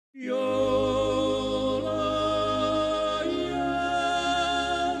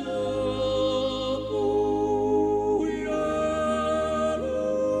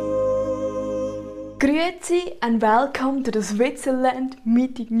and welcome to the Switzerland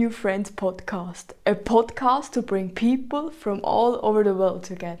Meeting New Friends podcast, a podcast to bring people from all over the world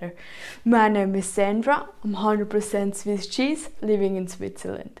together. My name is Sandra, I'm 100% Swiss cheese living in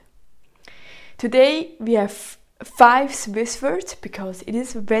Switzerland. Today we have 5 Swiss words because it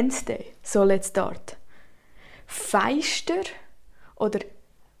is Wednesday, so let's start. Feister oder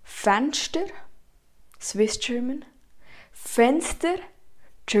Fenster, Swiss German, Fenster,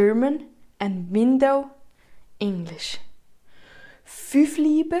 German, and window, English. 5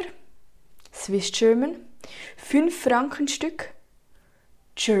 Lieber, Swiss German, 5 Frankenstück,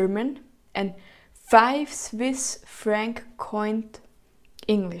 German, and 5 Swiss franc coined,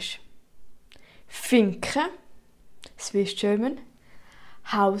 English. Finke, Swiss German,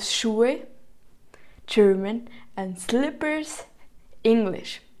 Hausschuhe, German, and slippers,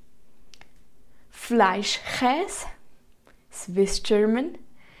 English. Fleischkäse, Swiss German,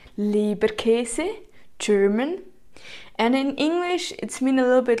 Leberkäse, German, and in English it's mean a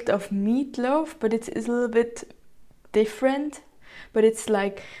little bit of meatloaf, but it's a little bit different, but it's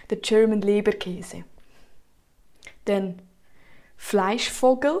like the German Leberkäse. Then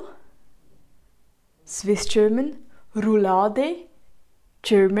Fleischvogel, Swiss German, Roulade,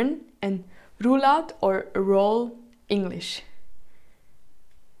 German, and Roulade or roll, English.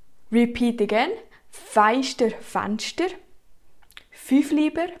 Repeat again. Feister, Fenster, 5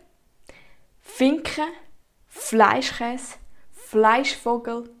 Lieber, Finke, Fleischkäse,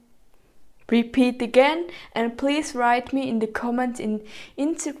 Fleischvogel. Repeat again, and please write me in the comments in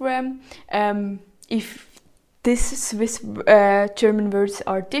Instagram if these Swiss German words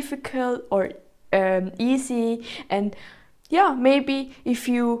are difficult or easy, and yeah, maybe if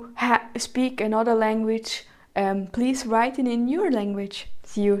you speak another language, please write it in your language.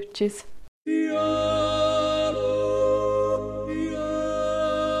 See you, tschüss.